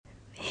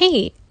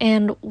Hey,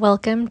 and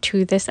welcome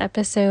to this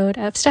episode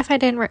of Stuff I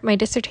Didn't Write My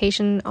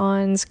Dissertation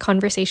On's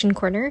Conversation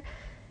Corner.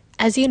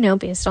 As you know,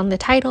 based on the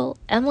title,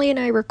 Emily and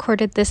I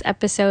recorded this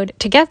episode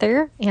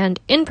together and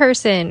in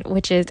person,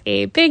 which is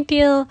a big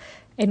deal,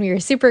 and we are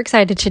super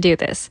excited to do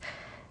this.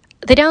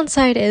 The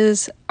downside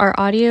is our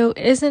audio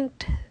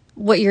isn't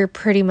what you're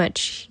pretty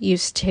much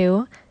used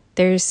to.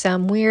 There's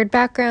some weird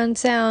background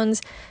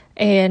sounds,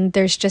 and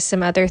there's just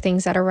some other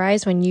things that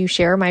arise when you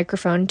share a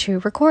microphone to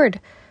record.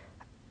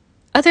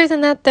 Other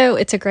than that, though,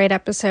 it's a great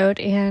episode,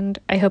 and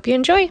I hope you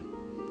enjoy.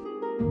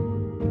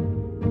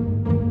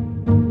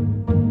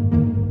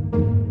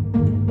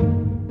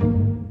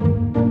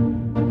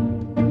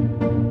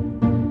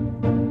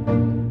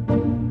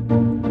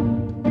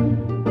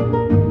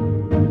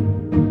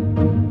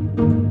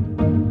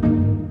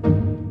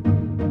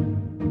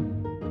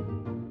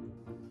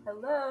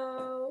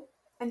 Hello,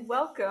 and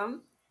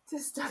welcome to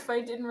Stuff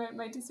I Didn't Write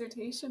My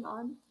Dissertation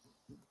On.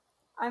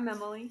 I'm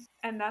Emily,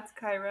 and that's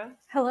Kyra.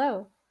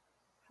 Hello.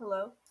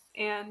 Hello.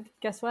 And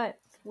Guess what?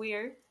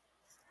 we're...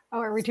 Oh,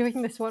 are we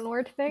doing this one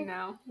word thing?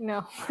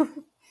 No.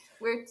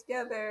 We're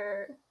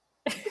together.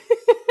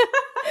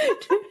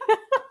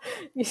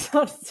 You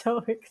sound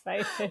so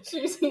excited.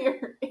 She's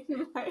here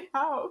in my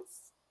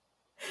house.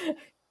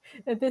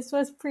 This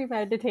was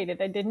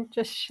premeditated. I didn't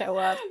just show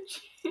up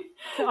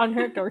on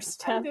her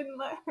doorstep. I didn't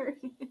let her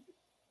in.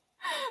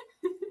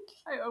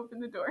 I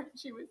opened the door and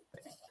she was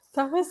there.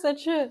 That was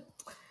such a...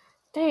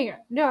 Dang.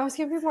 No, I was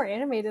going to be more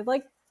animated.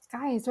 Like,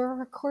 guys, we're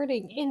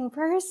recording in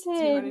person.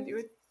 Do you want to do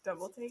a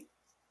double take?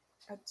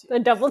 A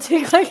double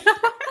take like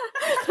that?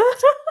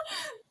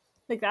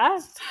 Like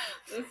that?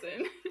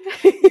 Listen,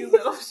 you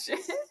little shit.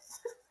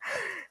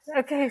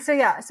 Okay,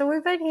 so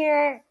we've been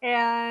here,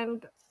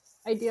 and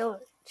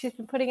she's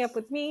been putting up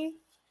with me,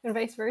 and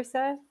vice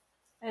versa,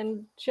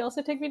 and she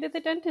also took me to the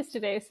dentist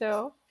today,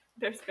 so...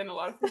 There's been a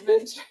lot of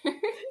adventures.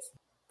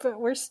 But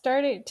we're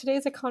starting...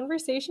 Today's a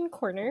conversation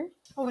corner.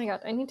 Oh my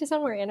god, I need to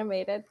sound more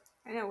animated.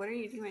 I know, what are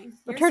you doing?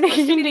 I'm turning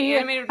into you.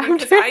 Animated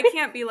because I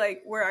can't be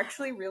like, we're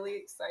actually really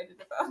excited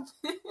about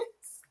this.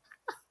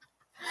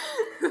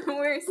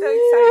 We're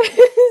so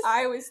excited.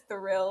 I was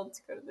thrilled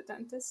to go to the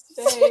dentist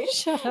today.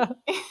 Shut up.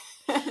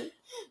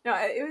 No,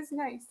 it was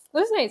nice. It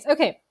was nice.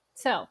 Okay,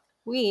 so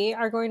we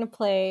are going to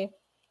play...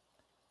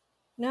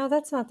 No,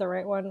 that's not the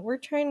right one. We're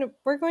going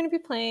to be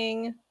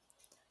playing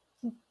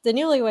the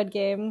Newlywed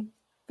Game,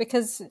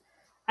 because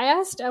I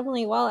asked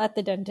Emily while at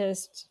the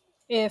dentist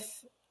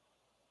if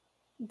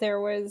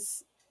there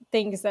was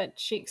things that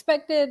she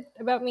expected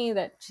about me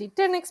that she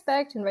didn't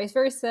expect, and vice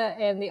versa,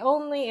 and the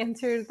only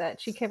answer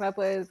that she came up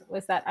with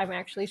was that I'm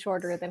actually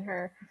shorter than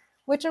her,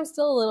 which I'm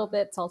still a little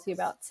bit salty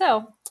about.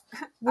 So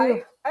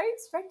I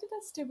expected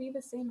us to be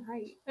the same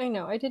height. I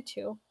know, I did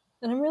too,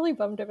 and I'm really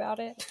bummed about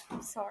it.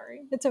 I'm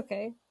sorry. It's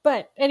okay.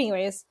 But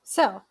anyways,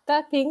 so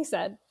that being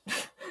said,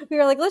 we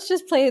were like, let's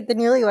just play the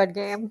Newlywed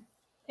Game.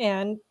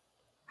 And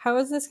how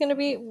is this going to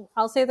be?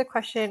 I'll say the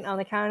question on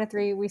the count of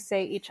three. We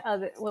say each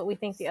other what we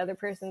think the other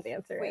person's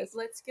answer is. Wait,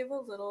 let's give a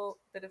little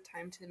bit of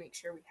time to make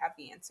sure we have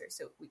the answer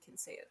so we can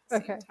say it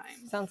at the same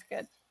time. Sounds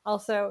good.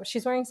 Also,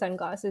 she's wearing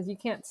sunglasses. You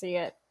can't see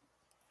it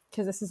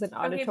because this is an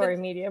auditory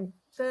medium.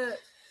 The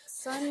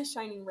sun is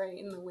shining right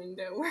in the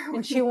window.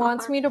 And she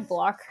wants me to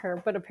block her,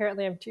 but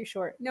apparently I'm too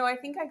short. No, I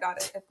think I got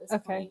it at this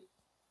point.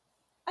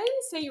 I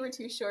didn't say you were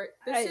too short.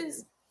 This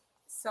is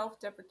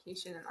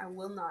self-deprecation, and I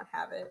will not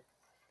have it.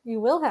 You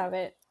will have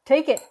it.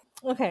 Take it.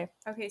 Okay.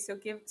 Okay, so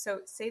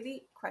say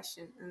the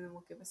question, and then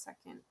we'll give a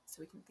second so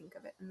we can think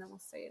of it, and then we'll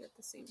say it at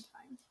the same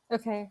time.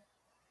 Okay.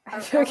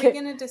 Are we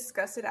going to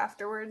discuss it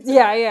afterwards?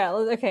 Yeah.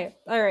 Okay.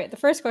 All right. The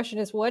first question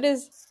is, what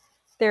is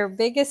their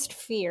biggest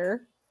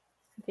fear?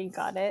 I think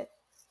got it.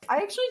 I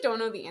actually don't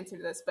know the answer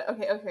to this, but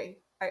okay.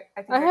 I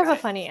think I have a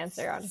funny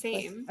answer,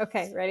 honestly. Same.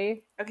 Okay,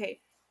 ready? Okay.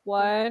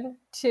 1,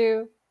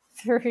 2,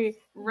 3.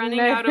 Running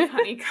out of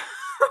honeycomb.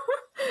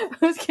 I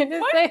was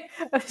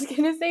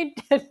gonna say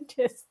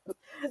dentist.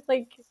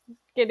 Like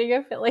getting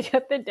a filling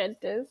at the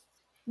dentist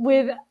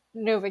with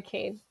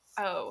Novocaine.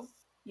 Oh,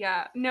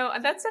 yeah. No,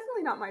 that's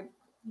definitely not my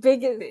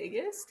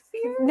biggest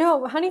fear.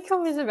 No,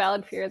 honeycomb is a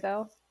valid fear,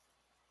 though.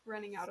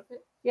 Running out of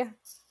it? Yeah.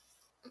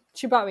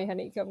 She bought me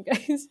honeycomb,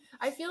 guys.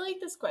 I feel like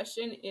this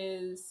question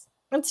is...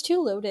 It's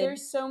too loaded.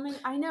 There's so many...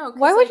 I know.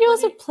 Why would you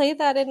also play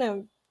that in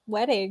a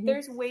wedding?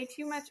 There's way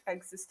too much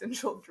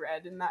existential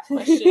dread in that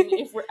question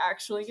if we're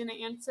actually going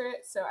to answer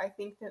it. So I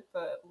think that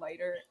the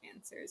lighter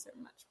answers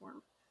are much more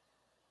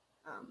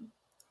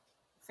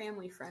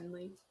family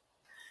friendly.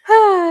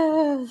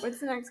 What's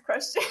the next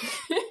question?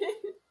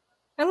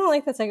 I don't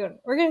like the second one.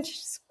 We're going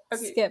to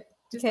skip.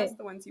 Just ask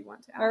the ones you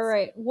want to ask. All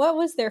right. What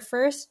was their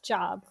first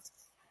job?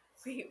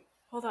 Wait,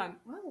 hold on.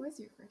 What was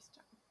your first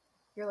job?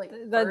 You're like,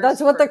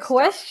 that's what the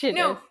question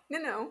is.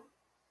 No.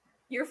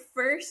 Your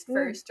first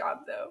job,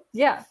 though.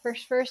 Yeah,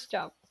 first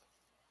job.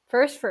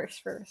 First.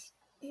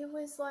 It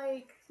was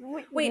like...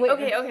 Wait,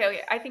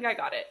 okay. I think I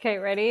got it. Okay,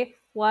 ready?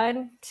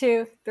 1,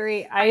 2,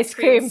 3. Ice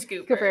cream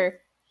scooper.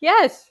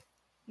 Yes.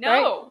 No.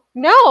 Right?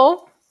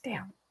 No.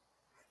 Damn.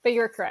 But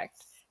you're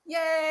correct.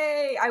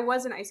 Yay! I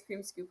was an ice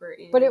cream scooper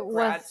in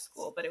grad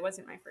school, but it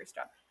wasn't my first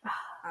job.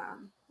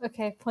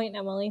 Okay, point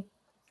Emily.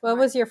 What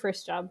was your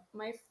first job?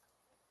 My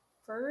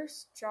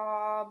first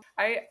job,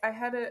 I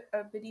had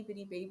a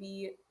bitty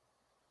baby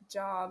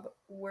job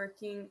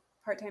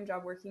part-time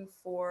job working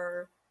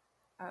for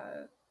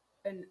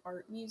an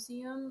art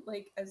museum,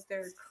 like as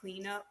their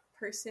cleanup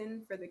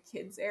person for the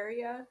kids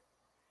area.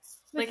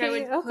 Like I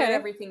would put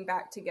everything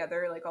back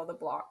together, like all the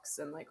blocks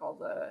and like all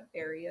the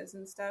areas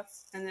and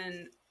stuff. And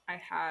then I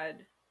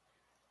had,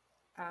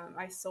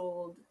 I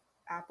sold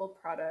Apple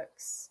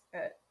products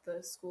at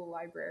the school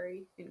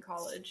library in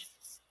college.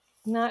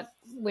 Not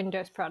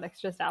Windows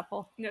products, just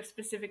Apple. No,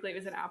 specifically it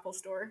was an Apple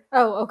store.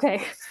 Oh,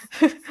 okay.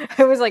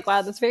 I was like,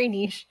 wow, that's very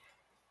niche.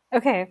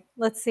 Okay,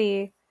 let's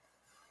see.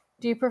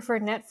 Do you prefer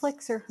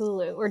Netflix or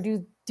Hulu? Or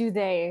do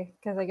they?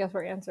 Because I guess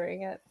we're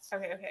answering it.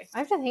 Okay. I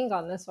have to think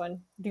on this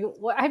one.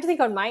 I have to think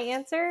on my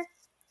answer?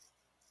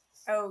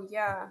 Oh,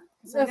 yeah.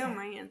 Because I know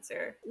my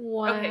answer.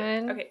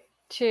 1,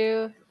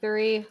 2,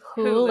 3,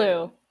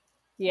 Hulu.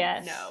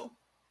 Yes. No.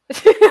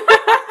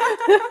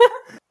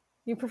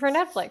 You prefer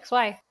Netflix.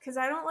 Why? Because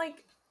I don't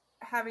like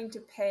having to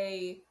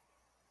pay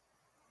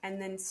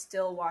and then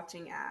still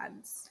watching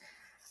ads.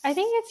 I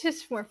think it's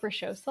just more for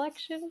show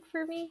selection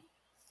for me.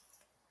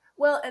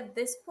 Well, at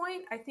this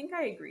point, I think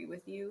I agree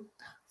with you.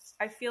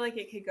 I feel like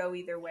it could go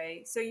either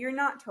way. So you're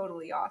not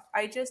totally off.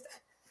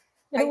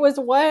 It was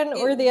one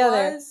or the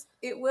other.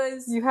 It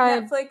was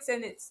Netflix,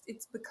 and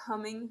it's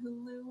becoming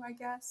Hulu, I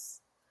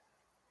guess.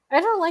 I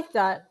don't like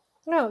that.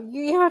 No,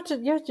 you have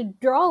to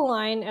draw a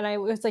line, and I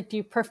was like, do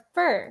you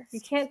prefer?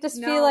 You can't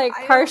just be like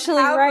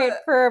partially right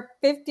for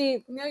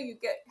 50. No, you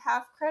get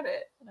half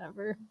credit.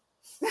 Whatever.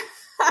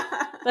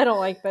 I don't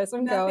like this.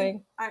 I'm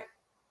going.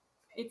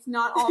 It's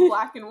not all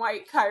black and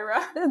white,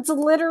 Kyra. It's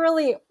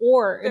literally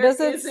or. It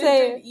doesn't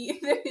say.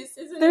 This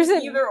isn't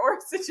an either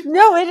or situation.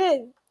 No, it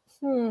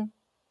is.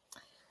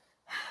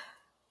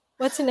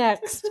 What's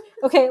next?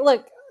 Okay,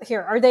 look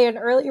here. Are they an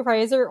early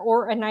riser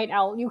or a night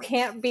owl? You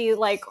can't be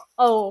like,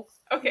 oh.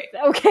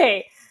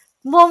 Okay.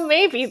 Well,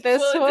 maybe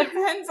this one. It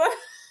depends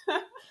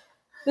on.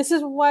 This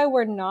is why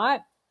we're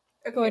not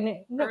going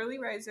to. Early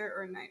riser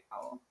or night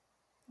owl?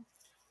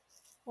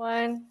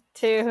 1,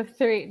 2,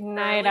 3.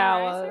 Night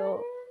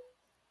owl.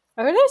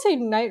 Why would I say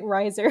night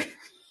riser?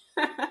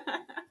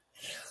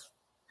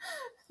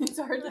 It's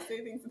hard to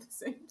say things at the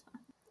same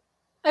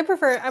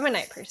time. I'm a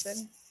night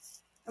person.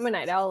 I'm a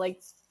night owl,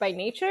 like, by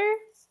nature,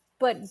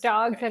 but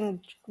dogs and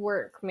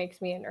work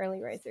makes me an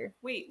early riser.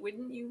 Wait,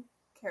 wouldn't you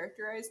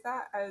characterize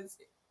that as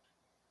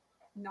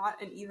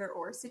not an either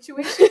or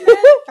situation then?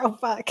 Oh,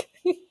 fuck.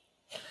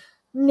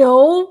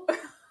 No.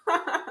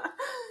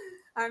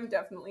 I'm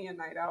definitely a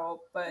night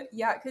owl, but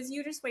yeah, because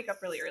you just wake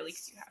up really early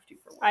because you have to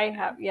for work. I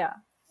have,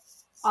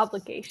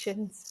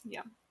 obligations.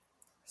 Yeah.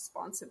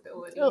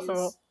 Responsibilities.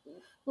 Also,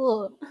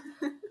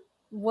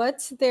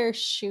 what's their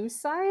shoe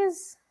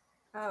size?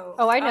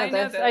 Oh, I know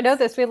this. I know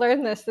this. We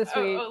learned this week.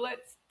 Oh,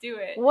 let's do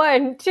it.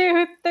 1,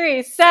 2,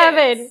 3,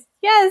 7. 6.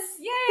 Yes.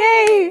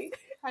 Yay!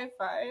 High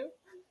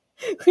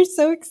five. We're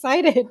so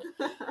excited.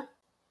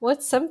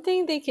 What's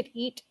something they could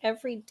eat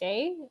every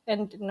day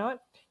and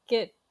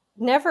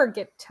never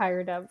get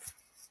tired of?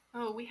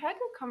 Oh, we had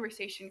a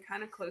conversation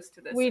kind of close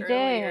to this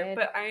earlier, did.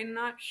 But I'm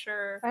not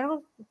sure. I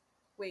don't...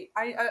 Wait,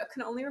 I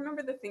can only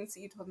remember the things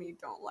that you told me you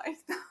don't like,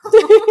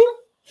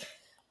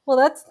 Well,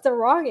 that's the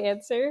wrong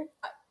answer.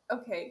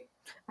 Okay.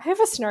 I have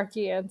a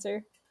snarky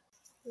answer.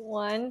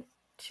 1,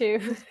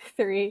 2,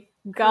 3,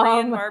 gum.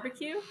 Korean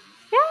barbecue?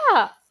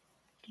 Yeah.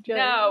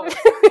 No.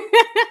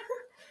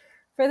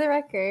 For the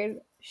record,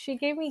 she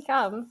gave me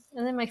gum,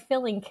 and then my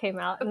filling came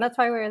out, and that's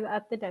why we're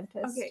at the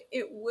dentist. Okay,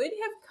 it would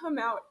have come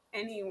out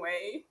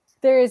anyway.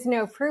 There is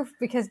no proof,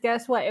 because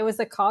guess what? It was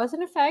a cause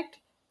and effect.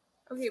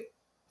 Okay.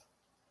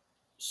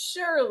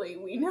 Surely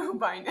we know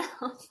by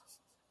now.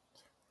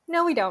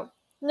 No, we don't.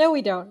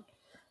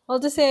 I'll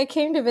just say I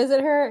came to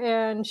visit her,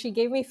 and she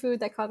gave me food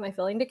that caused my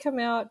filling to come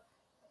out,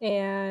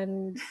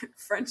 and...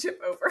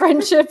 Friendship over.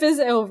 Friendship is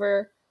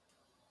over.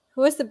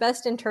 Who has the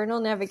best internal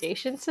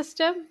navigation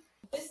system?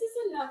 This is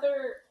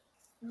another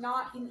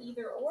not an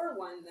either or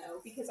one, though,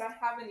 because I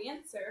have an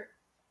answer.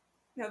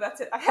 No,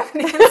 that's it. I have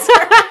an answer.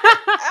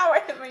 Ow,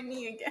 I hit my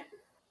knee again.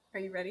 Are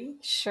you ready?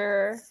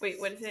 Sure. Wait,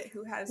 what is it?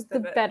 Who has the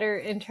better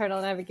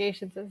internal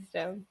navigation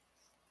system?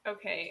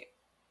 Okay.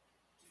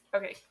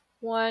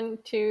 1,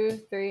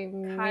 2, 3,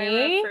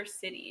 Kyra me? for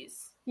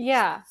cities.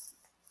 Yeah.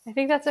 I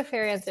think that's a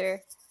fair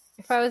answer.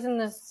 If I was in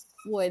the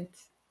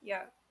woods,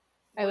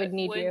 I would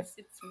need you.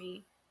 It's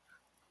me.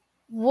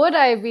 Would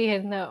I be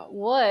in the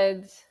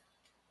woods?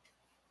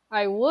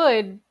 I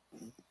would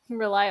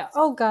rely on...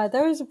 Oh, God,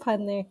 there was a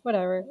pun there.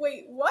 Whatever.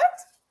 Wait, what?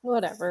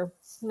 Whatever.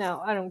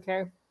 No, I don't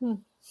care.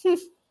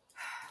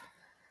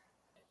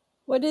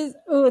 What is...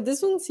 Oh,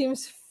 this one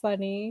seems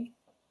funny.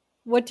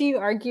 What do you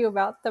argue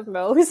about the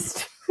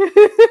most?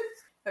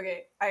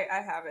 Okay,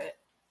 I have it.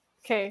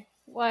 Okay,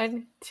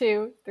 1,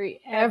 2, 3.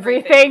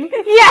 Everything.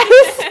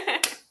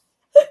 Yes!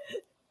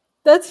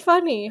 That's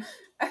funny.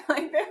 I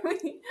like that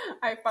we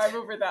high five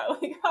over that.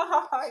 Like, ha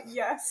ha ha,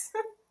 yes.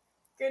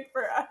 Good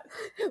for us.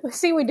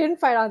 See, we didn't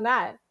fight on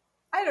that.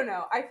 I don't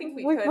know. I think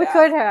we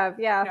could have,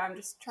 yeah. No, I'm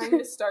just trying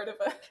to start a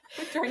fight.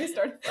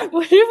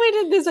 What if we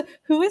did this?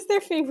 Who is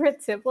their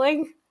favorite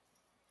sibling?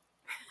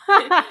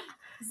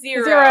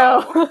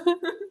 Zero.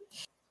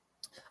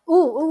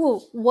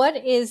 Ooh, what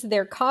is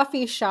their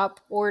coffee shop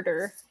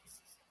order?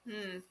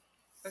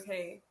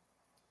 Okay.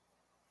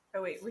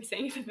 Oh wait, we're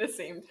saying it at the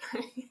same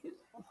time.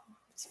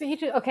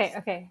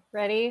 Okay.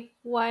 Ready?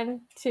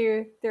 1,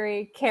 2,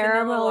 3.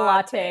 Caramel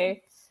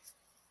latte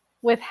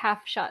with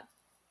half shot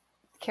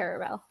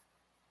caramel.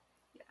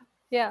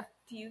 Yeah.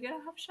 Do you get a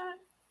half shot?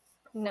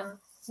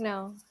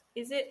 No.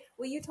 Is it?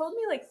 Well, you told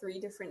me like 3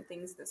 different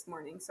things this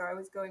morning, so I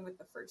was going with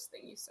the first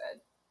thing you said.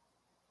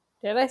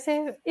 Did I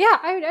say it? Yeah,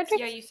 I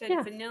drink. Yeah, you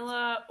said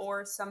vanilla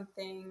or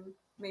something,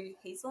 maybe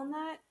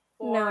hazelnut.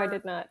 Or... No, I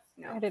did not.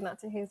 No, I did not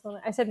say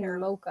hazelnut. I said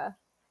mocha.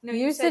 No,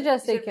 you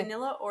suggested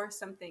vanilla or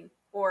something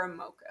or a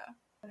mocha.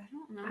 But I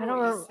don't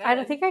remember. I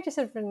don't think I just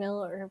said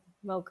vanilla or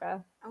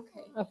mocha.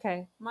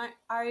 Okay.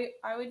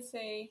 I would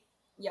say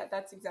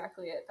that's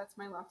exactly it. That's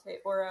my latte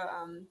or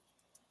a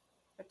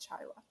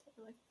chai latte.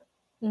 I like that.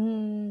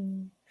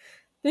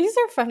 These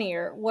are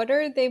funnier. What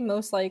are they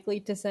most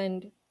likely to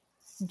send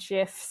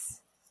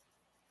GIFs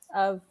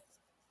of?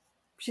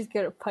 She's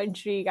good at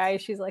punching you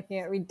guys. She's looking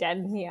at me dead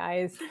in the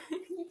eyes.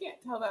 You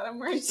can't tell that I'm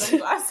wearing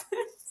sunglasses.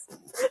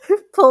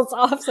 Pulls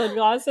off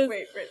sunglasses.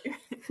 Wait.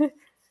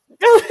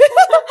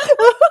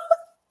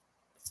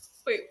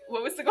 Wait,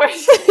 what was the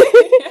question?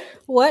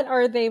 What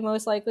are they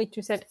most likely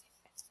to send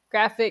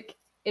graphic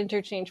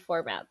interchange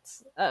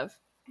formats of?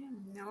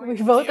 We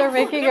both are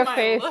making a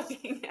face.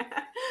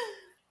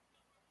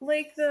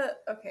 Like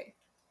okay.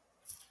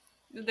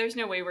 There's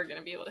no way we're going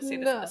to be able to say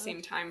this at the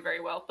same time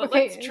very well, but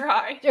let's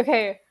try.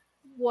 Okay.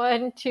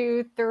 1,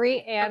 2,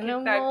 3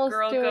 animals. That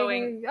girl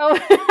going.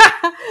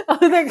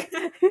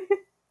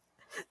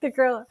 The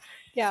girl.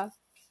 Yeah.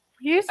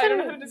 I don't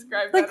know how to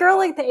describe the girl,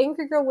 like the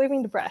angry girl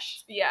waving the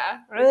brush. Yeah.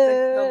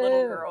 The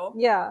little girl.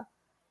 Yeah.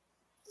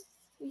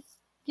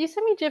 You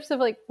send me GIFs of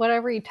like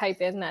whatever you type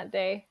in that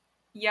day.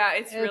 Yeah,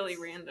 it's really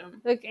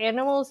random. Like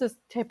animals is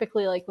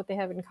typically like what they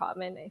have in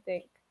common, I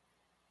think.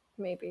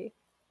 Maybe.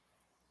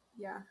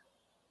 Yeah.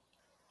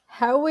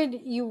 How would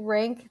you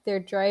rank their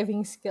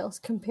driving skills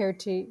compared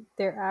to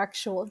their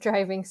actual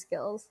driving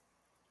skills?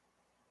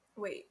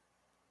 Wait,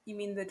 you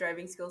mean the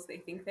driving skills they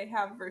think they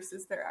have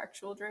versus their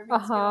actual driving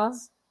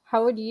skills?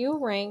 How would you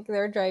rank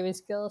their driving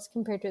skills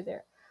compared to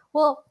their...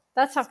 Well,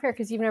 that's not fair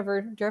because you've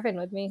never driven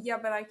with me. Yeah,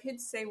 but I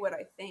could say what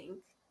I think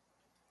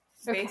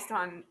based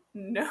on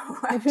no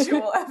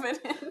actual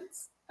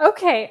evidence.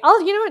 Okay,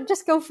 you know what?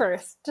 Just go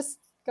first. Just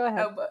go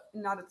ahead. Oh, but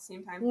not at the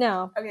same time?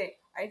 No. Okay,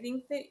 I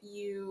think that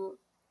you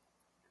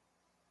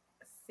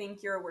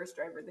think you're a worse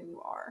driver than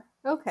you are.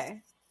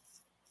 Okay.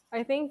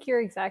 I think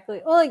you're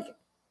exactly... Well, like,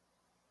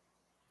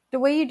 the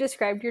way you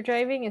described your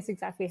driving is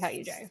exactly how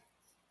you drive.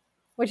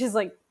 Which is,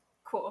 like,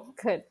 cool.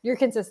 Good. You're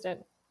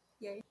consistent.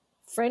 Yay.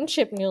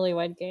 Friendship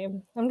newlywed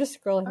game. I'm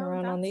just scrolling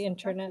around on the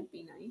internet. That would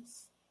be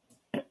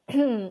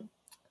nice.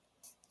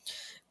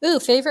 Ooh,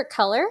 favorite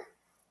color?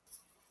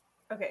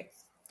 Okay.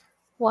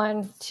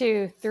 1,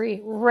 2,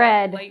 3.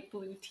 Red. Light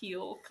blue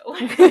teal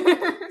color.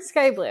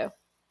 Sky blue.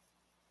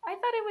 I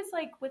thought it was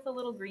like with a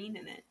little green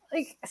in it.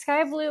 Like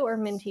sky blue or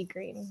minty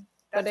green.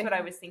 That's what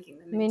I was thinking.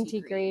 The minty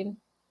green.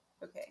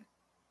 Okay.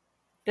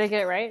 Did I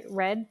get it right?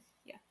 Red?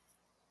 Yeah.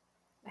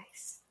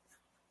 Nice.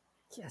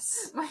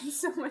 Yes. Mine's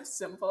so much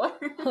simpler.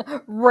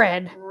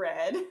 Red.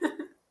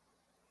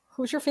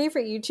 Who's your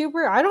favorite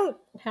YouTuber? I don't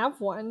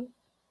have one.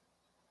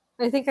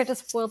 I think I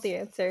just spoiled the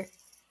answer.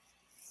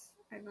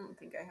 I don't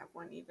think I have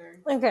one either.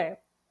 Okay.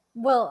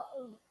 Well,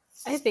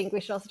 I think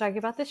we should also talk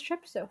about this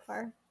trip so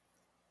far.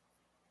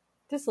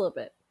 Just a little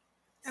bit.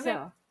 Okay.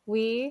 So,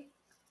 we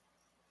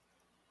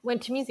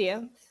went to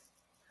museums.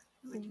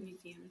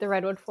 The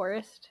Redwood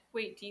Forest.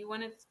 Wait, do you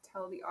want to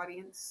tell the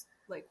audience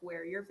like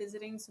where you're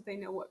visiting so they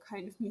know what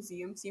kind of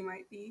museums you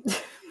might be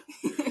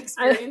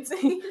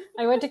experiencing?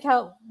 I went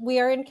to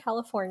we are in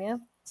California.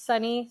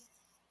 Sunny,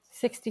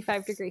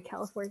 65-degree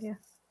California.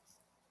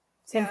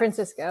 San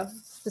Francisco,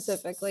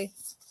 specifically.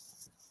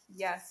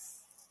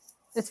 Yes.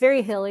 It's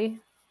very hilly.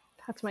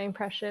 That's my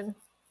impression.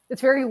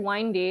 It's very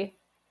windy.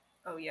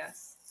 Oh,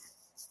 yes.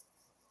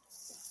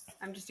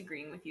 I'm just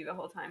agreeing with you the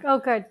whole time. Oh,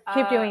 good.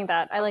 Keep doing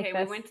that. I like this.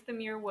 Okay, we went to the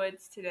Muir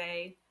Woods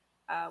today.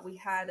 We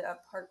had a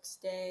parks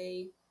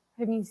day.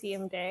 A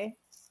museum day.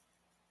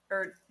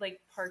 Or, like,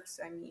 parks,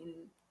 I mean,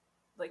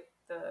 like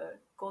the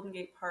Golden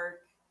Gate Park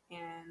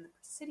and the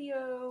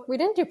Presidio. We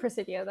didn't do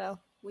Presidio, though.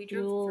 We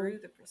drove through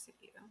the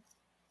Presidio.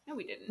 No,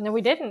 we didn't. No,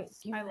 we didn't.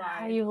 I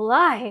lied. You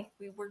lie.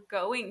 We were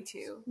going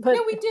to. But,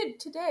 no, we did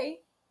today.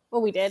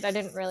 Well, we did. I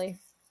didn't really.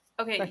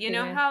 Okay, you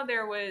know how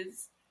there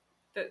was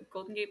the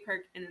Golden Gate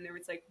Park and then there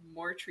was like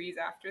more trees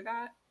after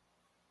that?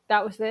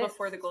 That was it?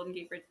 Before the Golden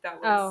Gate Bridge.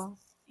 That was. Oh.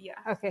 Yeah.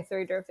 Okay, so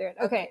we drove through it.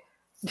 Okay.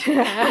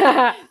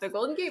 The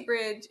Golden Gate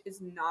Bridge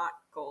is not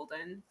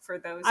golden, for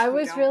those I who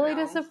was don't really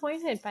know.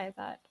 disappointed by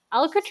that.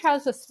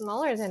 Alcatraz was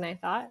smaller than I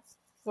thought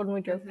when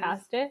we drove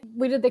past it.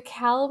 We did the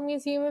Cal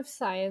Museum of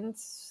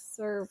Science,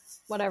 or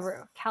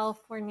whatever,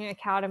 California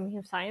Academy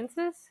of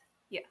Sciences.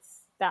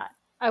 Yes. That.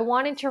 I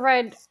wanted to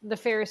ride the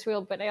Ferris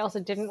wheel, but I also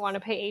didn't want to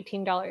pay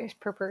 $18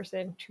 per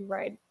person to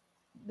ride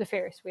the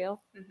Ferris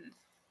wheel. Mm-hmm.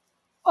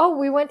 Oh,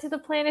 we went to the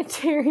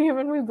planetarium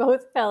and we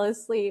both fell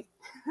asleep.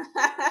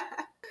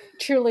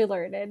 Truly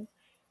learned.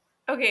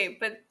 Okay,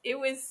 but it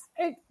was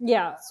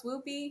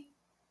swoopy.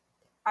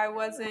 I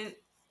wasn't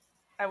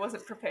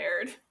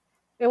prepared.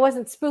 It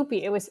wasn't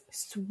spoopy, it was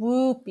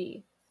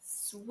swoopy.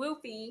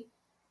 Swoopy,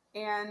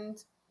 and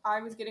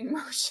I was getting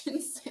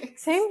motion sick.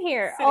 Same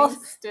here.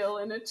 Sitting still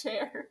in a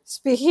chair.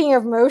 Speaking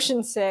of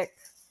motion sick,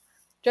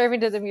 driving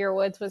to the Muir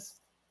Woods was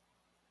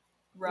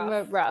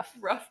rough,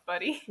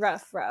 buddy.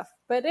 Rough.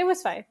 But it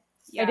was fine.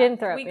 Yeah, I didn't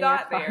throw up. We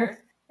got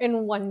there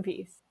in one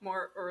piece.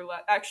 More or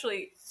less.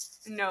 Actually,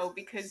 no,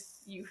 because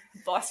you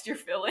lost your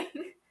filling.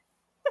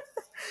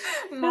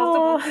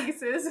 Multiple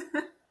pieces.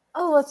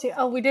 Oh, let's see.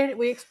 Oh,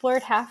 we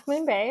explored Half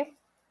Moon Bay.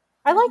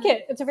 I like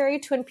it. It's a very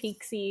Twin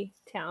Peaksy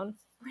town.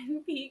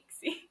 Twin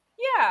Peaksy.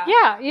 Yeah.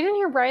 Yeah, you didn't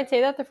hear Brian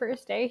say that the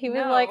first day. He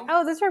was like,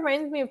 "Oh, this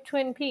reminds me of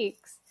Twin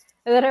Peaks."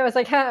 And then I was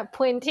like,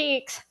 Twin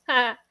Peaks.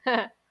 I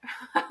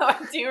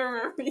do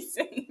remember me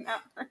saying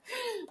that.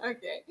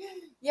 Okay.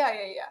 Yeah.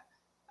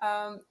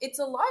 It's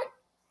a lot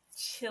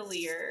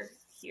chillier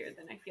here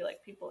than I feel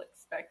like people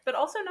expect, but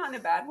also not in a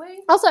bad way.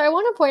 Also, I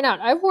want to point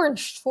out, I've worn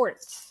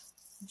shorts.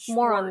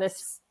 More on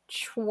this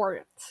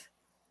shorts.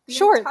 The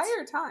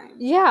entire time.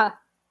 Yeah.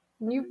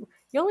 You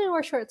only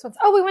wore shorts once.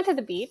 Oh, we went to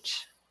the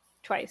beach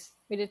twice.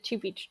 We did 2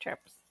 beach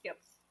trips. Yep.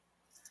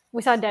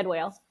 We saw a dead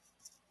whale.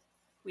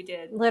 We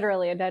did.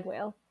 Literally a dead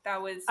whale.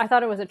 I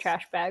thought it was a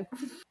trash bag.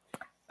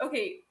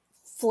 Okay.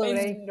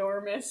 Floating.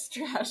 Enormous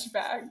trash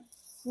bag.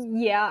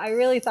 Yeah, I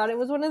really thought it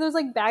was one of those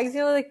like bags,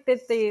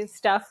 that they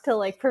stuff to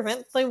like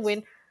prevent the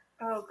wind.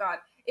 Oh God.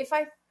 If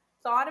I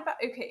thought about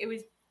it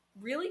was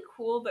really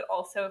cool, but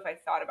also if I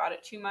thought about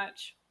it too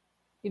much,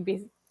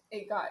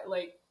 it got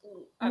like,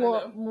 I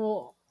don't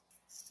know.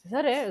 Is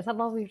that it? Is that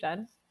all we've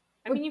done?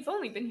 I mean, you've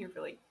only been here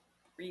for like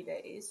 3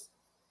 days.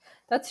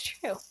 That's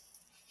true.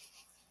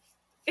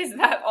 Is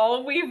that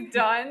all we've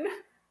done?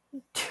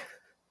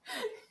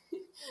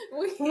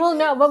 Well,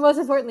 no, but most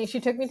importantly, she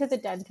took me to the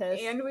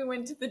dentist. And we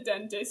went to the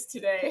dentist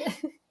today.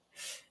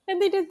 And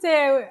they did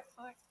say,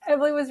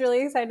 Emily was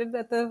really excited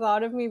at the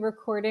thought of me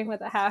recording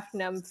with a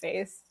half-numb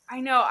face. I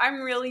know,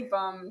 I'm really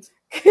bummed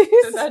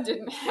that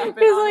didn't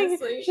happen,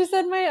 honestly. Like, she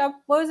said my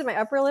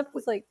upper lip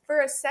was like... For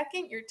a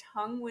second, your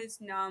tongue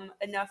was numb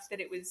enough that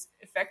it was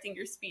affecting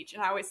your speech,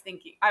 and I was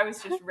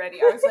just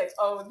ready. I was like,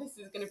 oh, this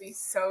is going to be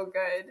so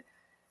good.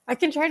 I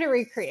can try to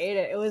recreate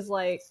it. It was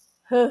like...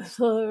 That's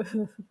way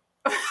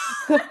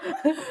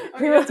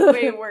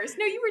worse.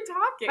 No, you were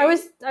talking. I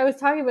was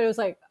talking, but it was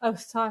like I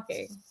was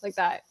talking like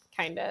that,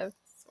 kind of.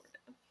 Sort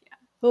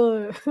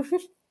of,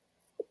 yeah.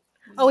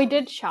 Oh, we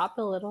did shop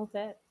a little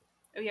bit.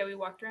 Oh yeah, we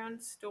walked around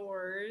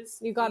stores.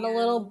 You got a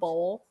little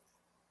bowl.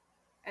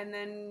 And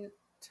then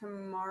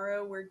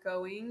tomorrow we're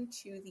going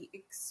to the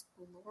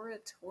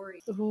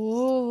Exploratorium.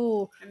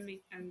 Ooh.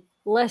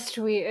 Lest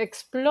we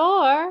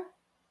explore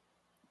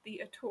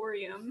the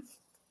Atorium.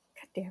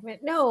 God damn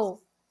it! No.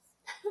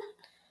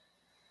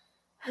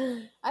 I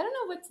don't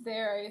know what's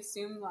there. I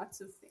assume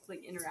lots of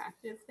like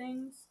interactive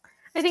things.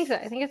 I think so.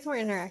 I think it's more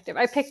interactive.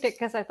 I picked it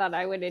because I thought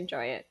I would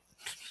enjoy it.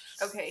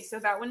 Okay, so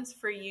that one's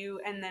for you,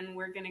 and then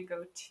we're gonna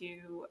go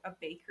to a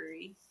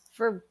bakery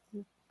for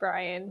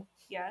Brian.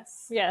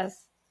 Yes.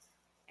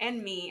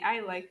 And me. I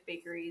like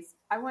bakeries.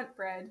 I want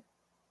bread.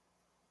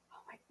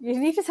 Oh my! You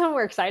need to sound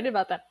more excited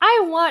about that.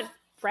 I want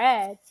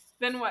bread.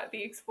 Then what?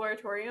 The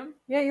Exploratorium?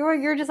 Yeah,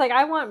 you're just like,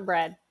 I want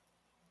bread.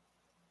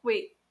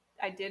 Wait.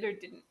 I did or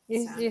didn't?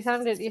 You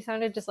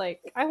sounded just like,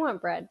 I want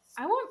bread.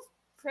 I want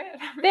bread.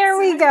 There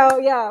we go.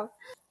 Yeah.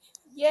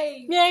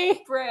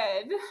 Yay.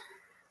 Bread.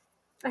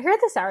 I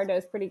heard the sourdough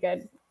is pretty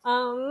good.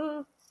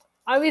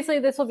 Obviously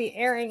this will be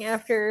airing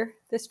after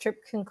this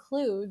trip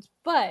concludes,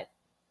 but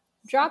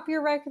drop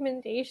your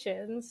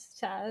recommendations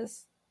to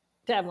us,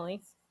 to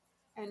Emily.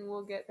 And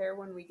we'll get there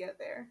when we get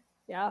there.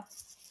 Yeah.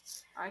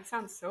 I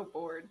sound so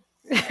bored.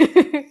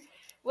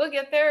 We'll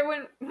get there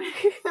when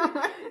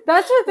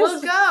that's what this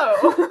we'll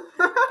go.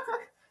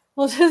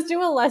 We'll just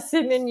do a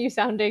lesson in you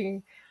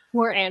sounding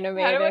more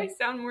animated. How do I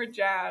sound more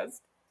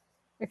jazzed?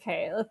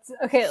 Okay,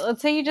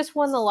 let's say you just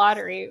won the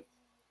lottery.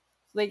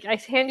 Like, I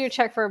hand you a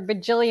check for $1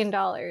 bajillion.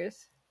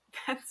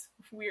 That's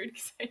weird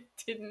because I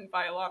didn't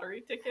buy a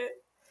lottery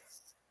ticket.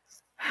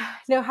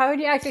 No, how would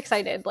you act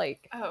excited?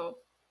 Like, oh,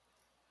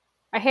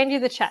 I hand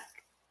you the check.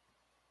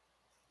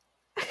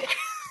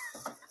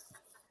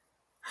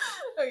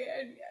 Okay,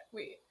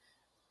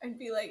 I'd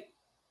be like,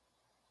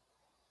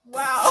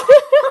 wow.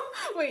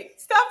 Wait,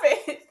 stop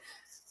it.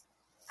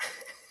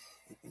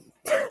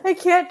 I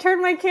can't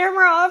turn my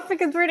camera off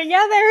because we're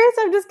together,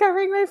 so I'm just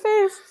covering my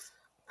face.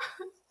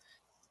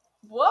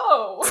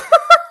 Whoa.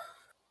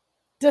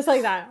 Just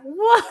like that.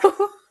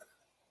 Whoa!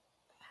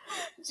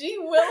 Gee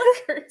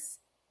willikers.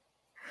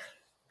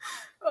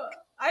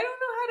 I don't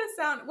know how to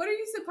sound. What are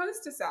you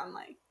supposed to sound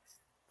like?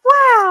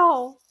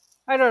 Wow!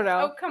 I don't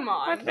know. Oh, come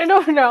on. I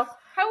don't know.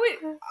 How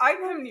would I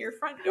come to your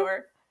front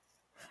door?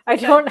 I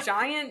don't.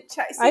 Giant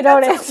chest. I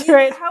don't answer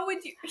it. How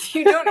would you?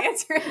 You don't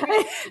answer it.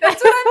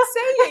 That's what I'm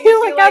saying. You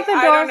look out the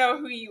door. I don't know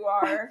who you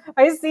are.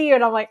 I see you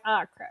and I'm like,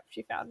 ah, crap,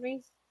 she found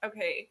me.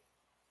 Okay.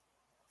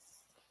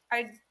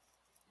 I'd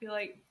be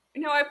like,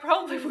 no, I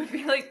probably would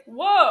be like,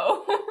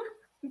 whoa,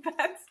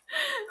 that's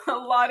a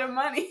lot of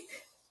money.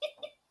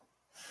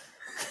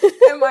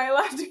 Am I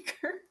allowed to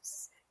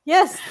curse?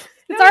 Yes,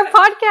 it's our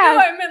podcast. No,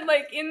 I meant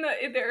like in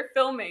they're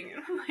filming.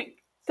 And I'm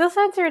like, they'll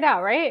censor it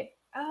out, right?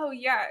 Oh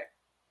yeah.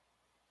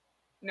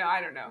 No,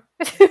 I don't know.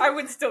 I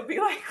would still be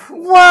like,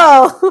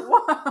 whoa.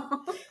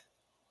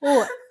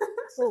 Whoa.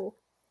 Ooh.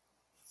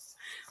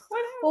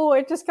 Oh,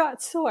 it just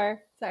got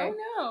sore. Sorry. Oh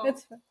no.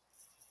 It's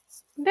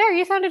there,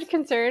 you sounded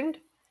concerned.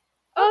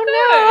 Oh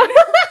no.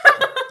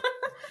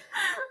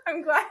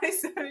 I'm glad I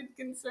sounded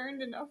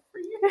concerned enough for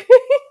you.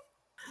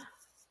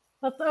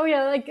 Oh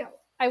yeah, like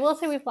I will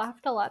say we've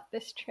laughed a lot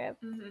this trip.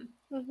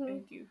 Mm-hmm. Mm-hmm.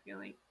 I do feel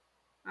like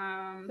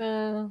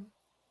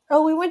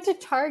oh, we went to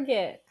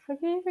Target. How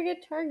can I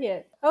forget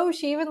Target? Oh,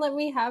 she even let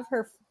me have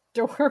her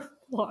door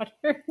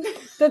water.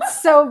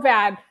 That's so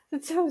bad.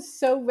 That sounds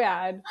so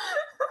bad.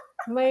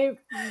 My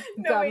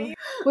gum.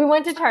 We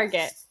went to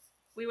Target.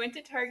 We went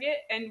to Target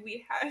and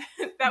we had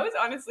that was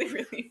honestly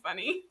really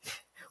funny.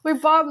 We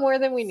bought more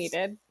than we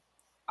needed.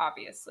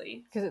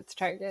 Obviously. Because it's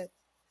Target.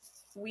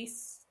 We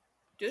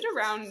stood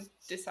around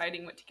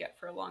deciding what to get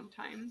for a long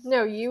time.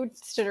 No, you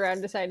stood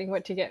around deciding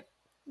what to get.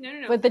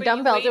 No. With the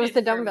dumbbells. It was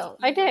the dumbbell.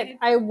 I did.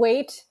 I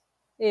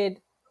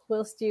waited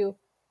whilst you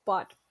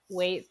bought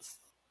weights.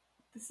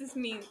 This is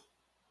me.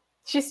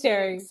 She's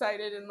staring.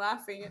 Excited and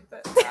laughing at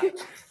that.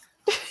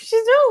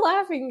 She's not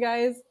laughing,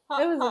 guys.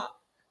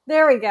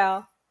 There we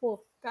go.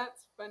 Cool.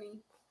 That's funny.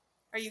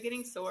 Are you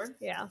getting sore?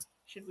 Yeah.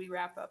 Should we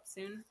wrap up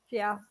soon?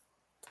 Yeah.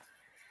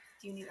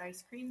 Do you need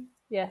ice cream?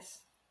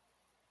 Yes.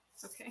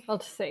 Okay. I'll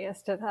just say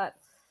yes to that.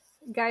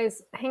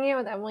 Guys, hanging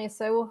out with Emily is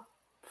so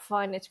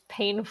fun. It's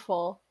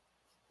painful.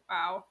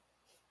 Wow.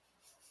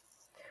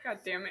 God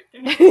damn it.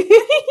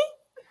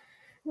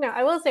 No,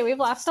 I will say we've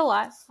laughed a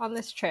lot on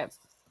this trip.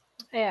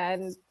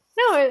 And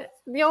no,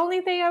 the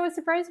only thing I was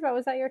surprised about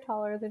was that you're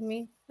taller than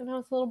me. And I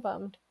was a little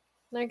bummed.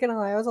 Not gonna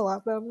lie, I was a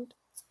lot bummed.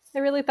 I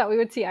really thought we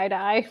would see eye to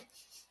eye.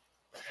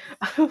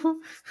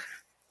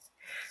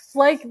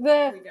 like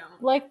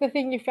the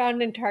thing you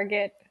found in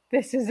Target.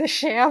 This is a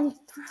sham.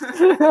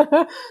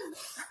 No,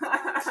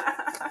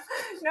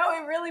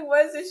 it really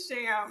was a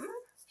sham.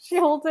 She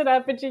holds it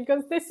up and she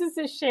goes, "This is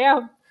a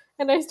sham."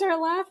 And I start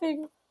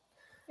laughing.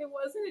 It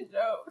wasn't a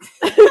joke.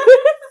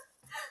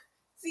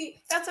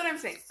 See, that's what I'm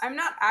saying. I'm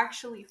not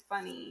actually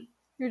funny.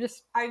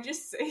 I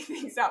just say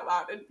things out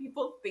loud and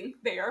people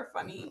think they are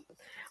funny.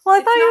 Well,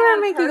 I thought you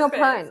were making a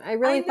pun. I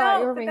really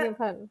thought you were making a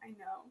pun. I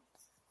know.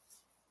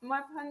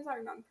 My puns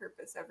aren't on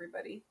purpose,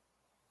 everybody.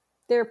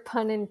 They're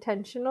pun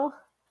intentional.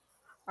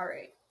 All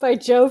right. By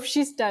Jove,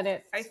 she's done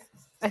it.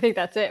 I think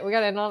that's it. We got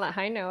to end on that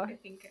high note. I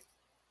think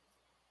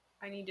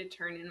I need to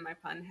turn in my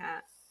pun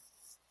hat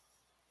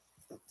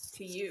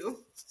to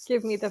you.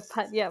 Give me the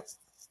pun. Yep.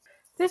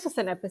 This was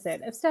an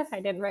episode of Stuff I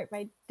Didn't Write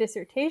My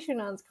Dissertation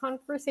On's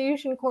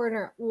Conversation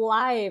Corner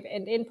live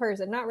and in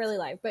person. Not really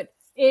live, but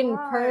in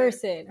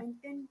person. And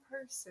in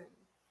person.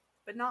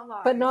 But not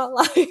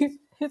live.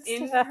 It's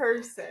in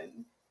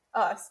person.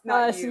 Us,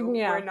 not us, you.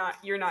 Yeah.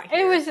 You're not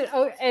here. It was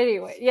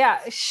anyway. Yeah.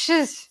 I'm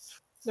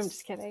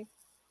just kidding.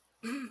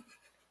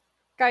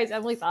 Guys,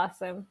 Emily's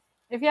awesome.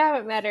 If you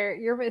haven't met her,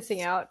 you're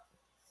missing out.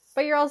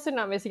 But you're also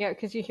not missing out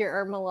because you hear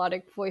our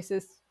melodic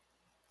voices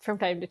from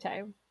time to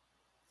time.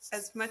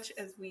 As much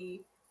as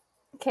we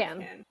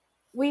can.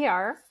 We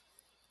are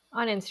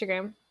on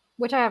Instagram,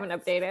 which I haven't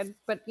updated,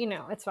 but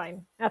it's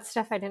fine. That's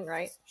stuff I didn't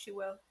write. She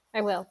will.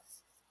 I will.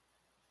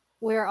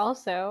 We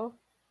also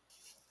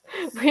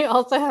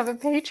have a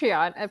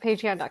Patreon at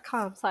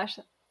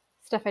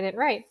patreon.com/stuff I didn't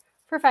write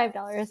for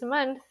 $5 a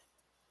month.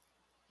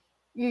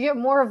 You get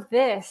more of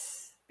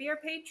this. Be our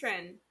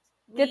patron.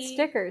 Get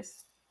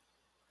stickers.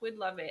 Would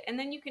love it. And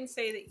then you can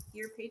say that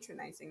you're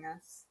patronizing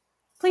us.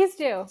 Please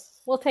do.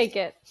 We'll take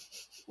it.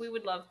 We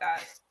would love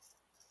that.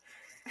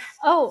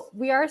 Oh,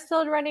 we are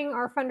still running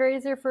our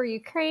fundraiser for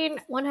Ukraine.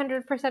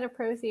 100% of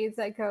proceeds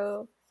that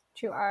go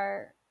to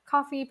our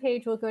coffee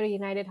page will go to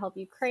United Help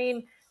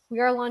Ukraine. We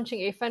are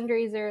launching a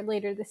fundraiser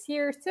later this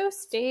year, so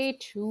stay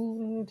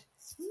tuned.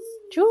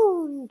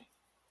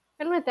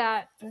 And with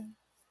that,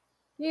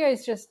 you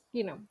guys just,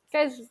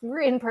 guys,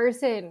 we're in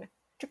person. It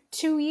took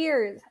 2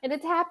 years, and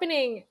it's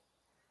happening.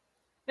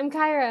 I'm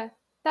Kyra.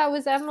 That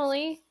was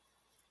Emily.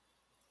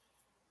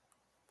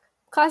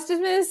 Class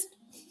dismissed.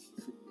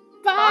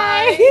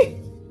 Bye.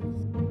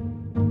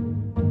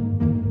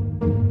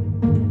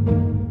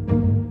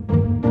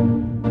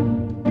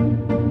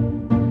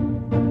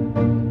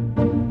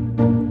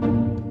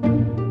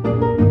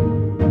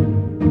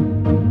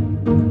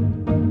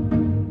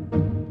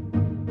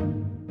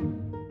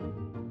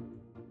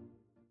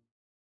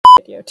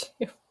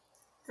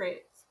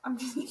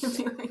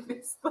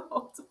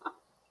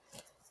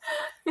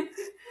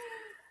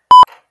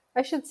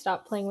 I should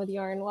stop playing with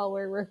yarn while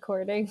we're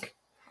recording.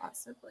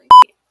 Possibly.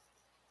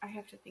 I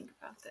have to think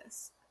about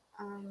this.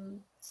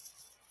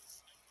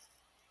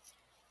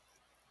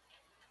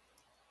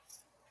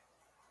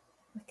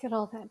 Look at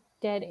all that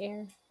dead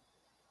air.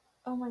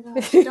 Oh my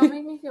gosh, don't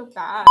make me feel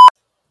bad.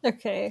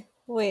 Okay,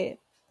 wait.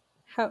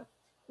 How?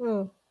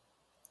 Oh,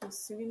 Oh,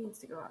 Sugi needs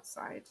to go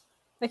outside.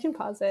 I can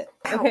pause it.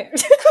 Ow. Okay.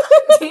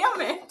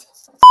 Damn it!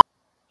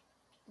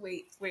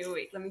 Wait.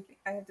 Let me think.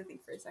 I have to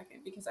think for a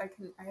second because I have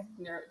to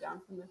narrow it down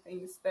from the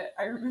things that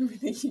I remember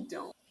that you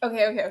don't.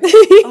 Okay.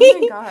 Oh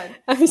my god.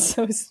 I'm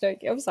so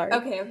stoked. I'm sorry.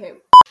 Okay.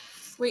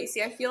 Wait,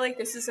 see, I feel like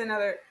this is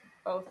another...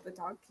 Oh, the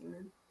dog came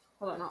in.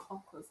 Hold on,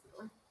 I'll close the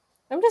door.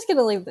 I'm just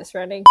gonna leave this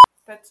running.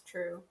 That's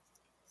true.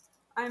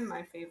 I'm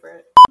my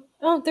favorite.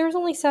 Oh, there was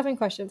only 7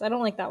 questions. I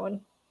don't like that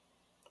one.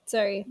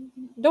 Sorry.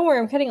 Don't worry,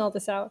 I'm cutting all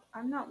this out.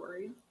 I'm not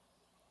worried.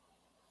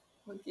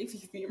 What gave you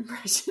the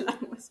impression I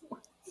was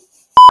worried?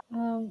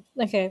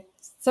 Okay.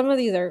 Some of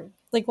these are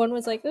like one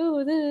was like,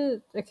 ooh,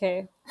 this.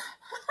 Okay.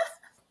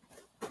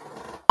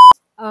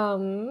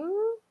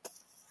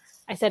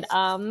 I said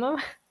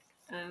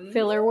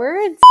filler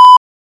words.